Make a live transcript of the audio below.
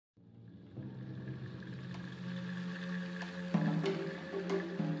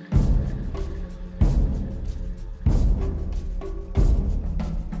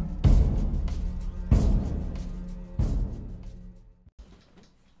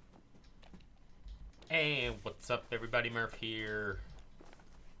Hey, what's up everybody? Murph here.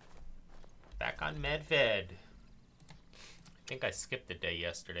 Back on Medved. I think I skipped a day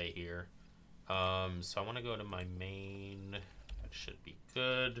yesterday here. So I want to go to my main. That should be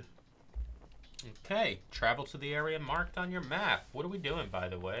good. Okay, travel to the area marked on your map. What are we doing, by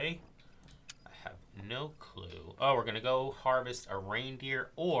the way? I have no clue. Oh, we're going to go harvest a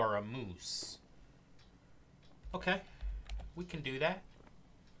reindeer or a moose. Okay, we can do that.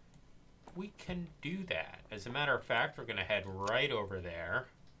 We can do that. As a matter of fact, we're going to head right over there.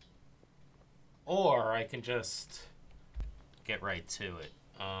 Or I can just get right to it.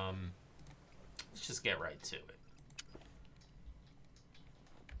 Let's just get right to it.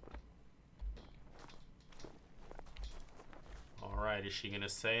 Alright, is she going to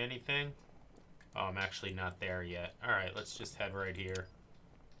say anything? Oh, I'm actually not there yet. Alright, let's just head right here.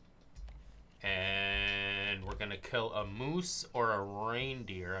 And we're going to kill a moose or a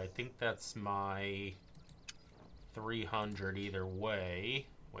reindeer. I think that's my 300 either way.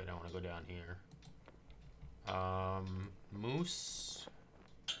 Wait, I want to go down here. Moose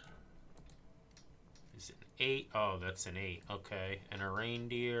is an 8. Oh, that's an 8. Okay. And a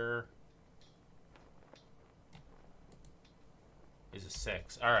reindeer is a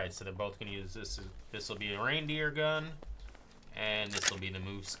 6. Alright, so they're both going to use this. This will be a reindeer gun, and this will be the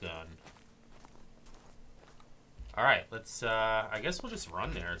moose gun. Alright, let's, I guess we'll just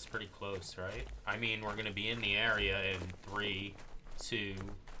run there. It's pretty close, right? I mean, we're going to be in the area in 3, 2,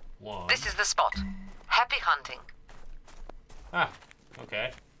 1. This is the spot. Happy hunting. Ah,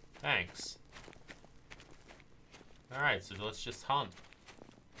 okay. Thanks. Alright, so let's just hunt.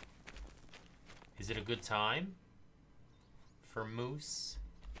 Is it a good time for moose?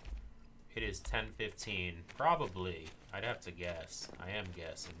 It is 10:15. Probably. I'd have to guess. I am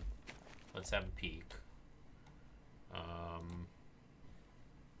guessing. Let's have a peek.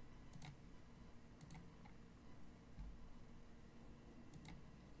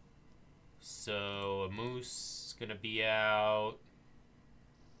 So a moose is gonna be out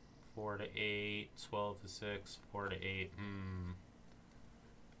 4 to 8, 12 to 6, 4 to 8.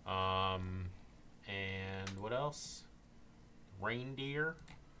 And what else? Reindeer.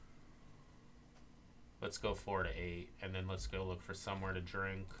 Let's go 4 to 8, and then let's go look for somewhere to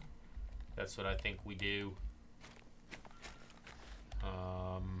drink. That's what I think we do.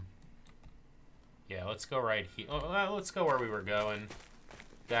 Yeah, let's go right here. Oh, let's go where we were going.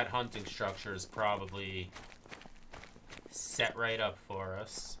 That hunting structure is probably set right up for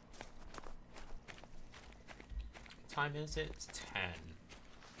us. What time is it? It's 10.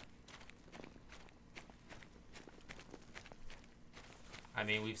 I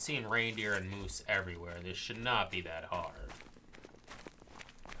mean, we've seen reindeer and moose everywhere. This should not be that hard.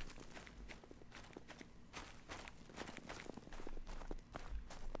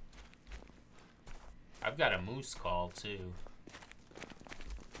 I've got a moose call, too.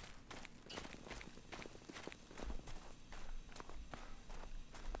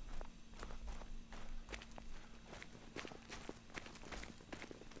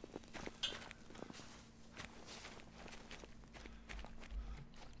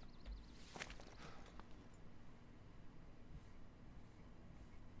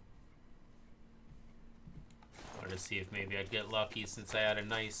 To see if maybe I'd get lucky since I had a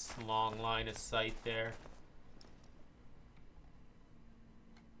nice long line of sight there.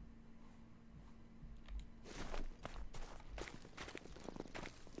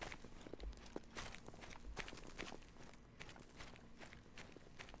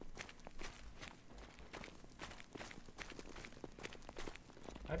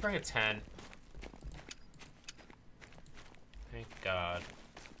 I'd bring a 10. Thank God.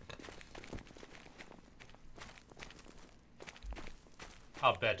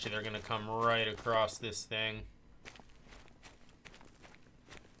 I'll bet you they're gonna come right across this thing.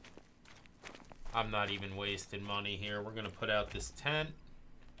 I'm not even wasting money here. We're gonna put out this tent.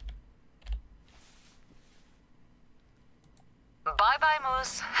 Bye-bye,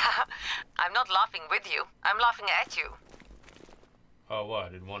 moose. I'm not laughing with you. I'm laughing at you. Oh,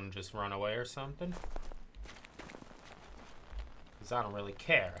 what? Did one just run away or something? Because I don't really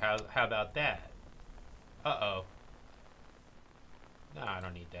care. How about that? Uh-oh. No, I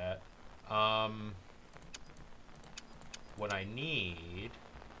don't need that. What I need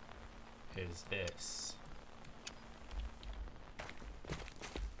is this.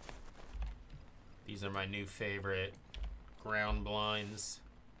 These are my new favorite ground blinds.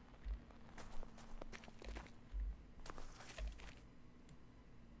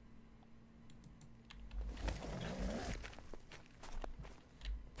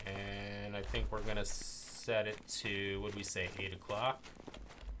 And I think we're gonna set it to, what did we say, 8 o'clock?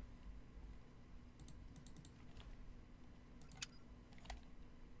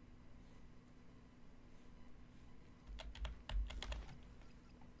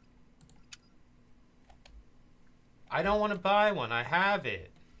 I don't want to buy one. I have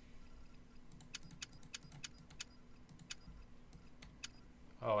it.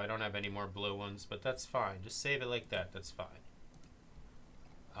 Oh, I don't have any more blue ones, but that's fine. Just save it like that. That's fine.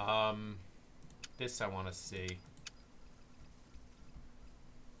 This I want to see.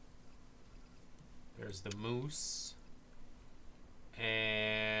 There's the moose.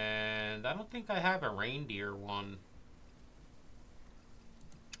 And I don't think I have a reindeer one.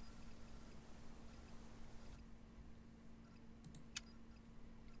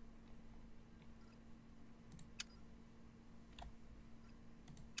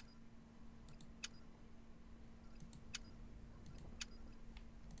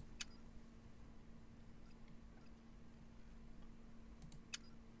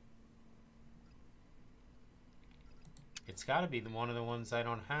 It's got to be one of the ones I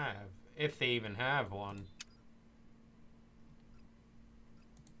don't have, if they even have one.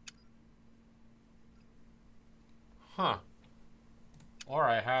 Huh. Or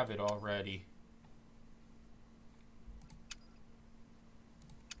I have it already.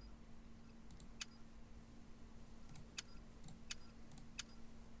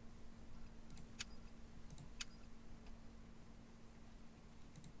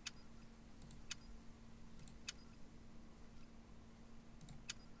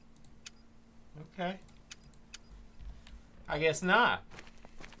 Okay. I guess not.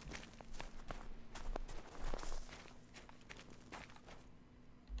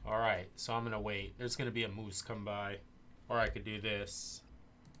 Alright, so I'm gonna wait. There's gonna be a moose come by. Or I could do this.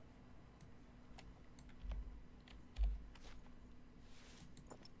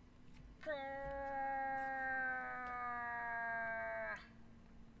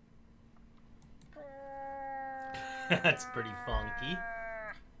 That's pretty funky.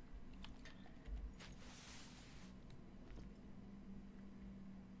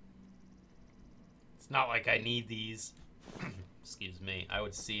 Not like I need these. Excuse me. I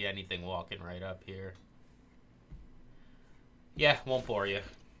would see anything walking right up here. Yeah, won't bore you.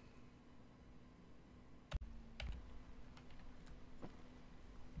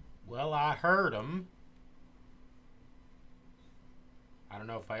 Well, I heard him. I don't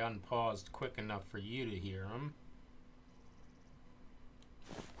know if I unpaused quick enough for you to hear him.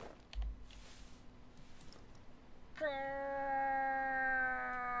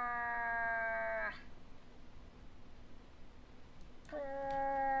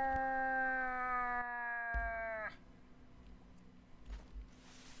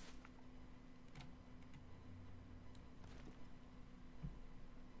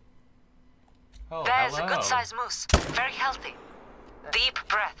 Oh, There's hello. a good-sized moose. Very healthy. Deep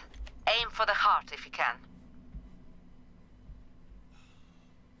breath. Aim for the heart if you can.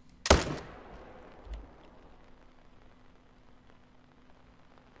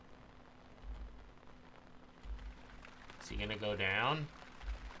 Is he gonna go down?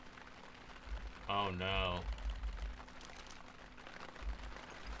 Oh no.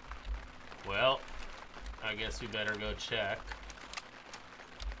 Well, I guess we better go check.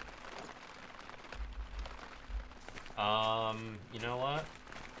 You know what?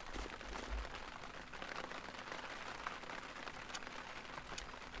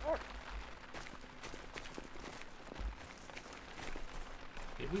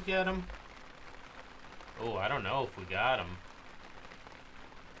 Did we get him? Oh, I don't know if we got him.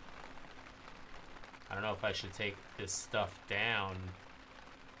 I don't know if I should take this stuff down.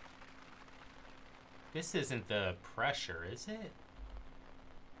 This isn't the pressure, is it?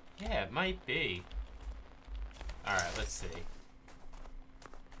 Yeah, it might be. Alright, let's see.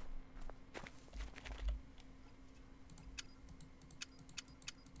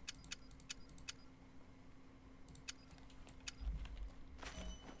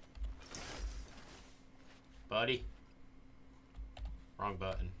 Buddy. Wrong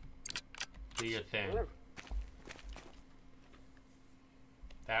button. Do your thing.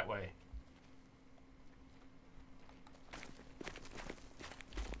 That way.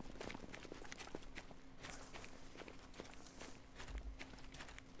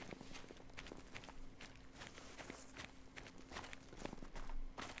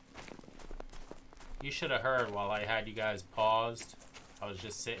 You should have heard while I had you guys paused. I was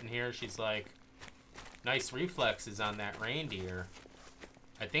just sitting here. She's like, nice reflexes on that reindeer.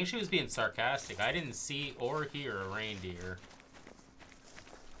 I think she was being sarcastic. I didn't see or hear a reindeer.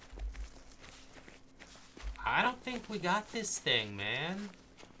 I don't think we got this thing, man.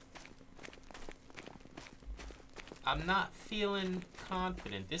 I'm not feeling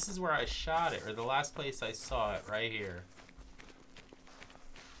confident. This is where I shot it, or the last place I saw it, right here.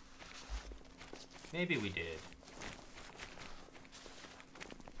 Maybe we did.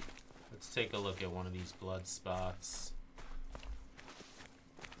 Let's take a look at one of these blood spots.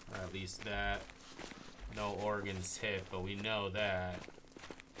 Or at least that. No organs hit, but we know that.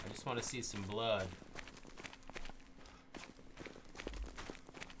 I just want to see some blood.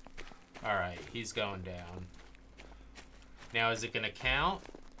 Alright, he's going down. Now, is it going to count?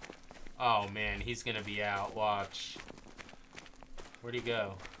 Oh, man, he's going to be out. Watch. Where'd he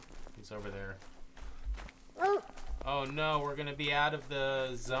go? He's over there. Oh, no, we're going to be out of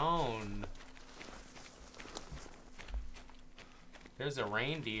the zone. There's a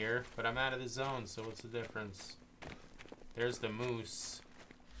reindeer, but I'm out of the zone, so what's the difference? There's the moose.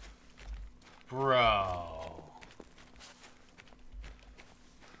 Bro.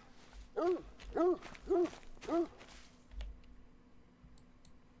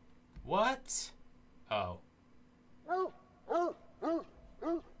 What? Oh.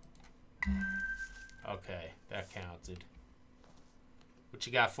 Okay, that counted. What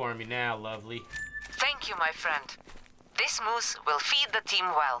you got for me now, lovely? Thank you, my friend. This moose will feed the team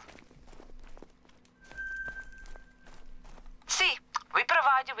well. See, we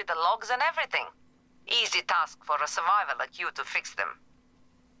provide you with the logs and everything. Easy task for a survivor like you to fix them.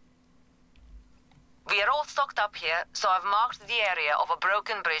 We are all stocked up here, so I've marked the area of a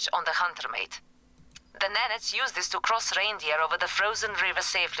broken bridge on the Huntermate. The Nennets use this to cross reindeer over the frozen river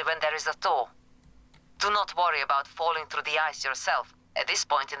safely when there is a thaw. Do not worry about falling through the ice yourself. At this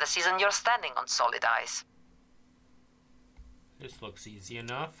point in the season, you're standing on solid ice. This looks easy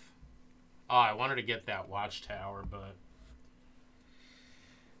enough. Oh, I wanted to get that watchtower, but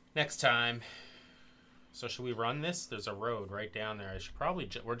next time. So should we run this? There's a road right down there. I should probably...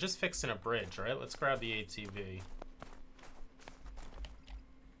 we're just fixing a bridge, right? Let's grab the ATV.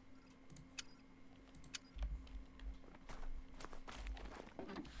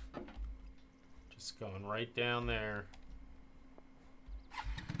 Just going right down there.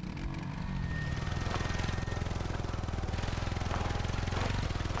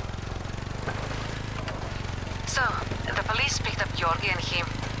 So, the police picked up Georgi and he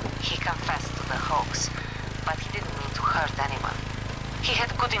confessed to the hoax, but he didn't mean to hurt anyone. He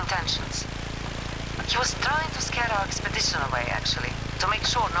had good intentions. He was trying to scare our expedition away, actually, to make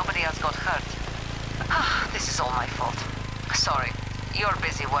sure nobody else got hurt. Ah, this is all my fault. Sorry, you're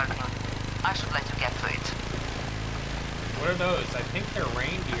busy working. I should let you get to it. What are those? I think they're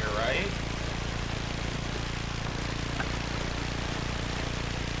reindeer, right?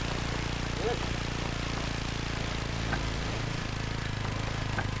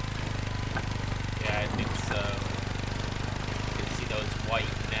 Yeah, I think so. You can see those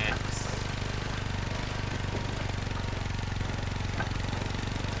white necks.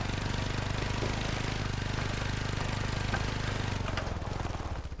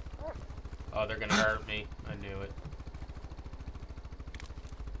 Oh, they're gonna hurt me. I knew it.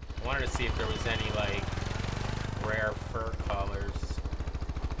 I wanted to see if there was any, like, rare fur colors.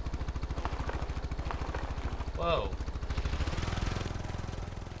 Whoa.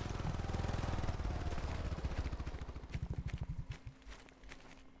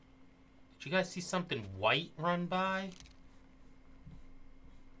 Did you guys see something white run by?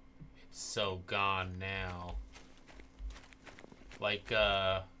 It's so gone now. Like,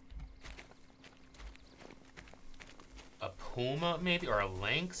 a puma, maybe? Or a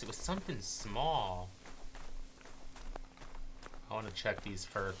lynx? It was something small. I want to check these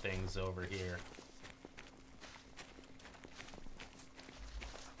fur things over here.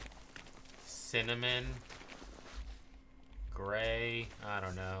 Cinnamon. Gray. I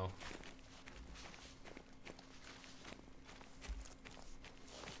don't know.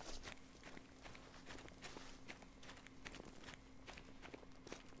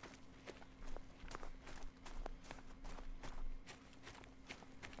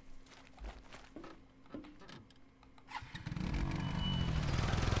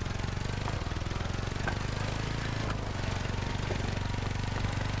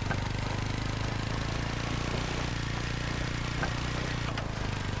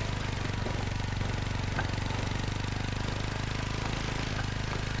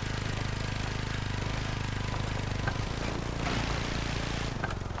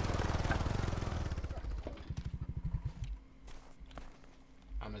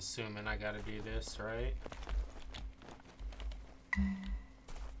 Assuming I gotta do this, right?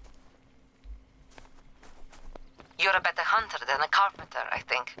 You're a better hunter than a carpenter, I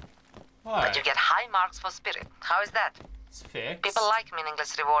think. Why? But you get high marks for spirit. How is that? It's fixed. People like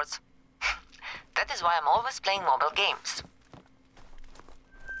meaningless rewards. That is why I'm always playing mobile games.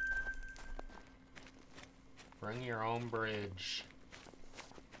 Bring your own bridge.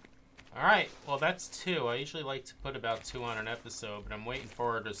 Alright, well that's 2. I usually like to put about 2 on an episode, but I'm waiting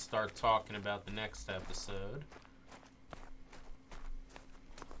for her to start talking about the next episode.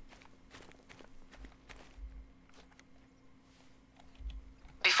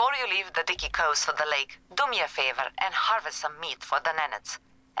 Before you leave the Dicky Coast for the lake, do me a favor and harvest some meat for the Nenets.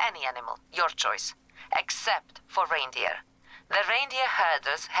 Any animal, your choice. Except for reindeer. The reindeer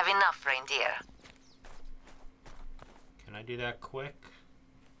herders have enough reindeer. Can I do that quick?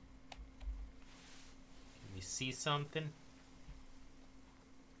 Can you see something? It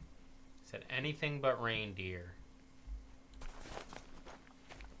said anything but reindeer.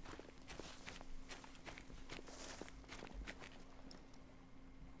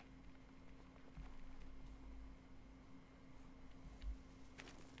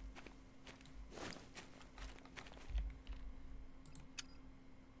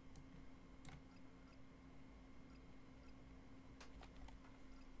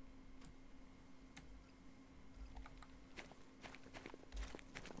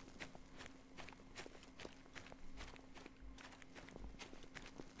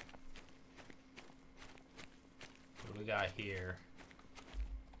 We got here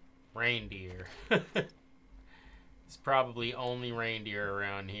reindeer. It's probably only reindeer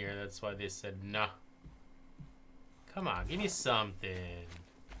around here. That's why they said nah. Come on, give me something.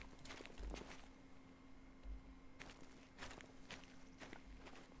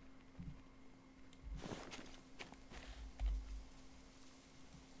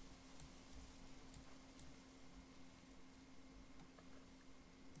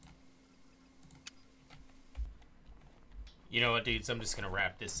 You know what, dudes? I'm just going to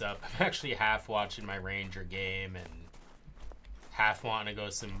wrap this up. I'm actually half watching my Ranger game and half wanting to go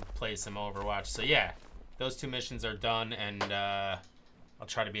play some Overwatch. So, yeah, those 2 missions are done, and I'll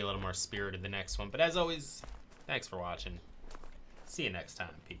try to be a little more spirited the next one. But as always, thanks for watching. See you next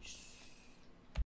time. Peace.